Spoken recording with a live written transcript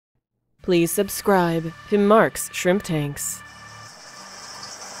Please subscribe to Mark's Shrimp Tanks.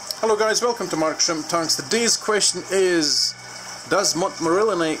 Hello guys, welcome to Mark's Shrimp Tanks. Today's question is, does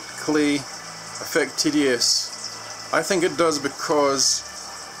Montmorillonite clay affect TDS? I think it does because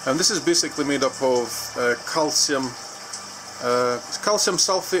this is basically made up of calcium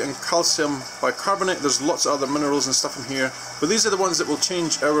sulfate and calcium bicarbonate. There's lots of other minerals and stuff in here, but these are the ones that will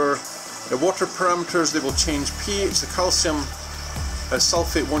change our water parameters. They will change pH. The calcium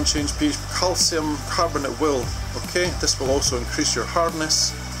sulfate won't change pH, calcium carbonate will. Okay, this will also increase your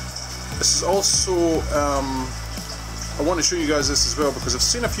hardness. This is also, I want to show you guys this as well because I've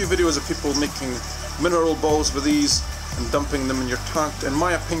seen a few videos of people making mineral balls with these and dumping them in your tank. In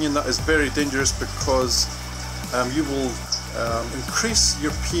my opinion, that is very dangerous because you will increase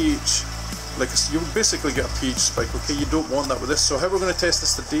your pH. Like, you basically get a pH spike. Okay, you don't want that with this. So how we're going to test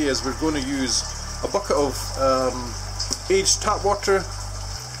this today is we're going to use a bucket of aged tap water.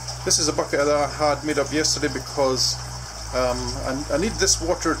 This is a bucket that I had made up yesterday because I need this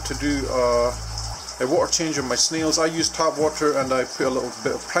water to do a water change on my snails. I use tap water and I put a little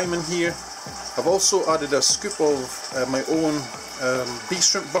bit of prime in here. I've also added a scoop of my own bee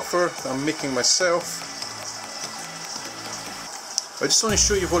shrimp buffer that I'm making myself. I just want to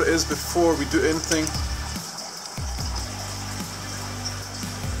show you what it is before we do anything.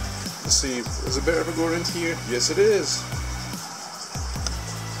 Let's see, is it better if I go around here? Yes, it is.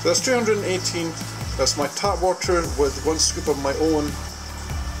 So that's 218. That's my tap water with 1 scoop of my own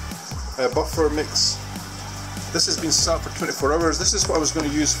buffer mix. This has been sat for 24 hours. This is what I was going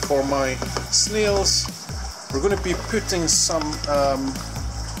to use for my snails. We're going to be putting some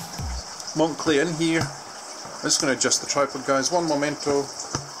monk clay in here. I'm just going to adjust the tripod, guys. One momento.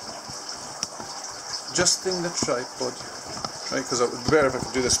 Adjusting the tripod. Right, because it would be better if I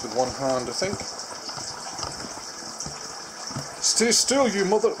could do this with one hand, I think. Stay still, you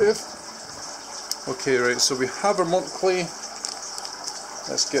mother if. Okay, right, so we have our monk clay.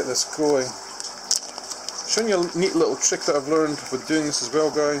 Let's get this going. Showing you a neat little trick that I've learned with doing this as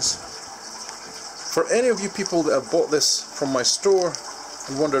well, guys. For any of you people that have bought this from my store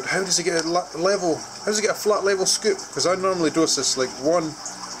and wondered how does it get a level, how does it get a flat level scoop? Because I normally dose this like 1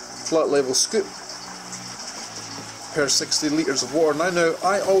 flat level scoop per 60 litres of water. Now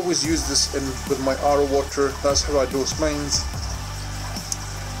I always use this in with my RO water. That's how I dose mine.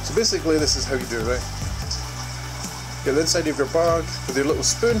 So basically this is how you do it, right? Get the inside of your bag with your little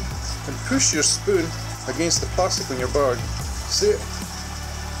spoon and push your spoon against the plastic on your bag. See it?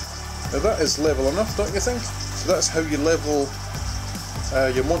 Now that is level enough, don't you think? So that's how you level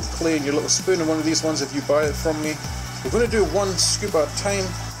your monk clay and your little spoon in one of these ones if you buy it from me. We're going to do 1 scoop at a time.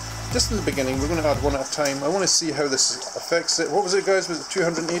 Just in the beginning, we're going to add 1 at a time. I want to see how this affects it. What was it, guys? Was it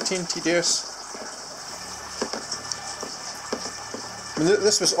 218 TDS? And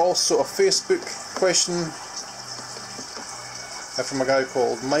this was also a Facebook question from a guy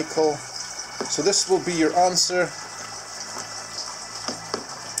called Michael. So this will be your answer.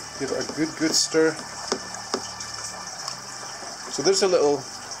 Give it a good stir. So there's a little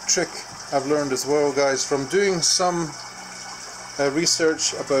trick I've learned as well, guys, from doing some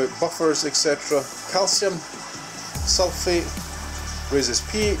research about buffers, etc. Calcium sulfate raises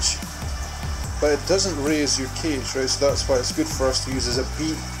pH, but it doesn't raise your KH, right? So that's why it's good for us to use as a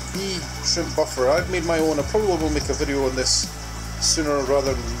bee shrimp buffer. I've made my own. I probably will make a video on this sooner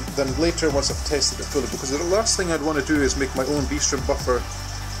rather than later once I've tested it fully, because the last thing I'd want to do is make my own bee shrimp buffer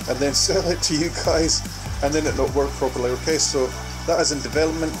and then sell it to you guys and then it not work properly. Okay, so that is in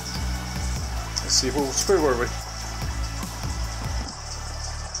development. Let's see, where were we?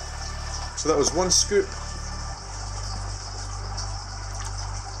 So that was 1 scoop.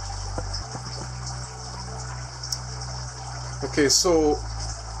 Okay, so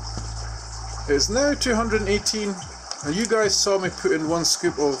it's now 218, and you guys saw me put in 1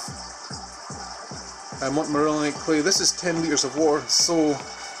 scoop of Montmorillonite clay. This is 10 litres of water, so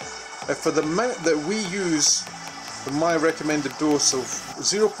for the amount that we use, my recommended dose of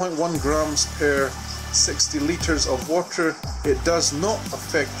 0.1 grams per 60 litres of water, it does not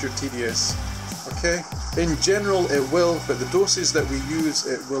affect your TDS. Okay? In general it will, but the doses that we use,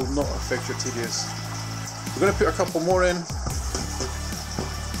 it will not affect your TDS. We're going to put a couple more in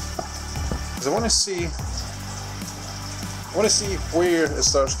because I want to see where it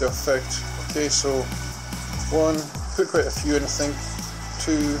starts to affect. Okay, so 1, put quite a few in, I think,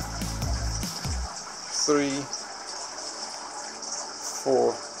 2, 3,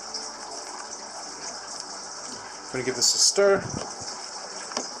 4. I'm going to give this a stir.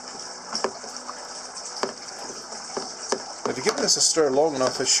 If you give this a stir long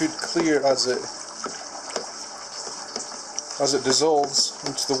enough, it should clear as as it dissolves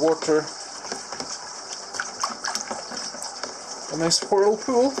into the water. A nice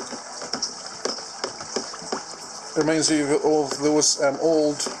whirlpool. Reminds you of those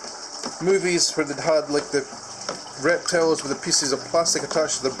old movies where they'd had like the reptiles with the pieces of plastic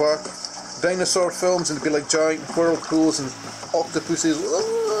attached to their back. Dinosaur films, and it'd be like giant whirlpools and octopuses.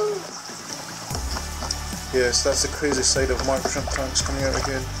 Yes, that's the crazy side of Mark shrimp tanks coming out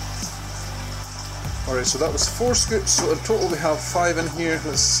again. Alright, so that was 4 scoops, so in total we have 5 in here.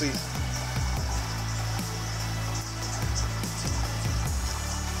 Let's see.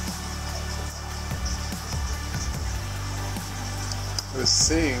 The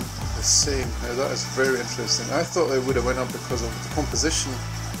same. Now that is very interesting. I thought they would have went up because of the composition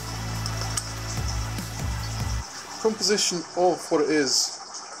of what it is.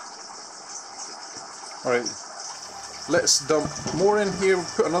 Alright, let's dump more in here.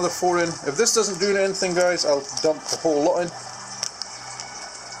 We'll put another 4 in. If this doesn't do anything, guys, I'll dump the whole lot in.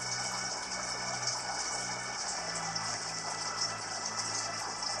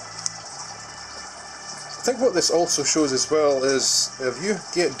 I think what this also shows as well is if you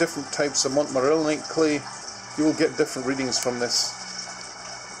get different types of Montmorillonite clay, you will get different readings from this.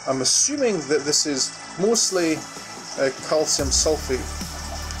 I'm assuming that this is mostly calcium sulfate.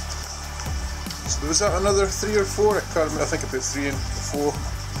 So was that another 3 or 4? I can't remember. I think I put 3 in before.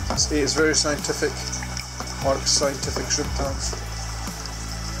 It's 8. It's very scientific. Mark's scientific shrimp tanks.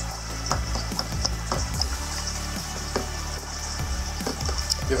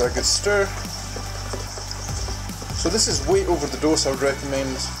 Give it a good stir. So this is way over the dose I would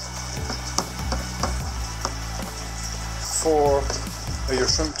recommend for your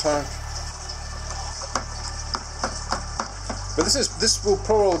shrimp tank. But this will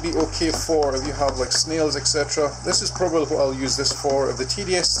probably be okay for if you have like snails, etc. This is probably what I'll use this for. If the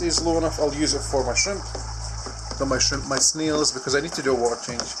TDS stays low enough, I'll use it for my shrimp. Not my shrimp, my snails, because I need to do a water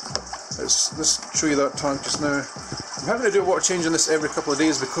change. Let's show you that tank just now. I'm having to do a water change on this every couple of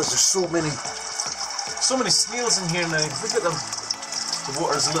days because there's so many snails in here now. Look at them. The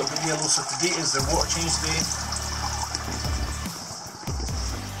water's a little bit yellow, so today is their water change day.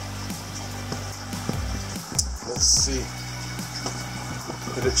 Let's see.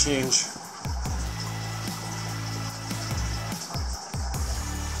 Did it change?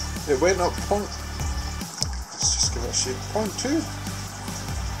 It went up let's just give it a shake. 0.2.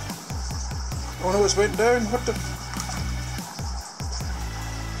 Oh no, it's went down. What the?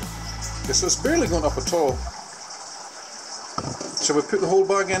 Okay, so it's barely going up at all. Shall we put the whole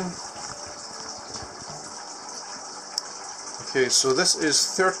bag in? Okay, so this is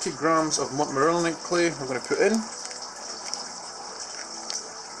 30 grams of Montmorillonite clay we're going to put in.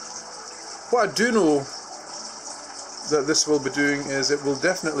 What I do know that this will be doing is it will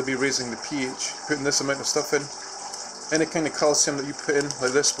definitely be raising the pH. Putting this amount of stuff in. Any kind of calcium that you put in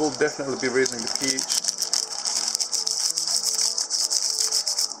like this will definitely be raising the pH.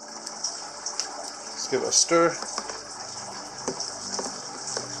 Give it a stir.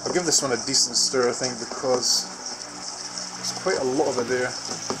 I'll give this one a decent stir, I think, because there's quite a lot of it there.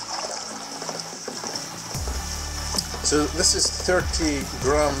 So this is 30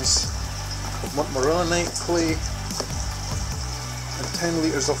 grams of Montmorillonite clay and 10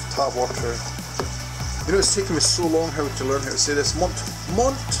 litres of tap water. You know, it's taken me so long to learn how to say this.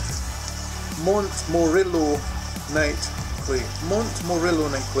 Montmorillonite clay.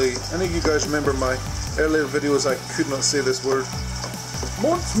 Montmorillonite clay. Any of you guys remember my earlier videos? I could not say this word.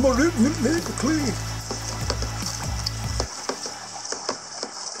 Montmorillonite clay.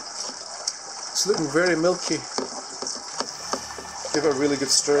 It's looking very milky. Give it a really good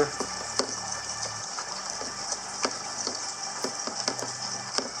stir.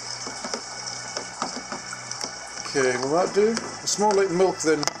 Okay, will that do? It's more like milk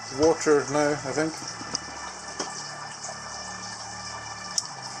than water now, I think.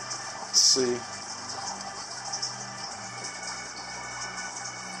 Let's see.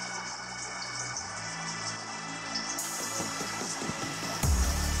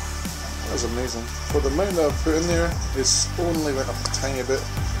 That's amazing. For the amount that I've put in there, it's only like a tiny bit.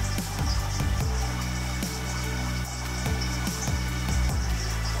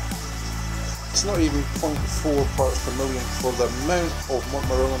 It's not even 0.4 parts per million for the amount of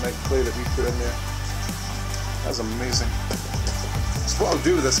Montmorillonite clay that we put in there. That's amazing. So what I'll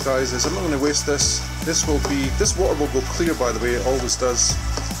do with this, guys, is I'm not going to waste this. This water will go clear, by the way, it always does.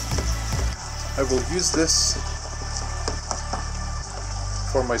 I will use this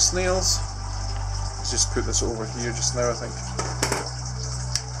for my snails. Let's just put this over here just now, I think.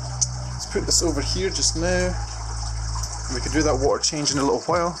 Let's put this over here just now. We can do that water change in a little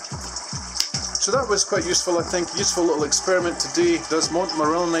while. So that was quite useful, I think. Useful little experiment today. Does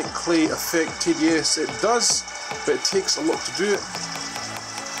Montmorillonite clay affect TDS? It does, but it takes a lot to do it.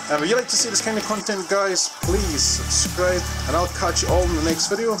 If you like to see this kind of content, guys, please subscribe, and I'll catch you all in the next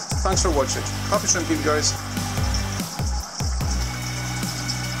video. Thanks for watching. Happy shrimping, guys.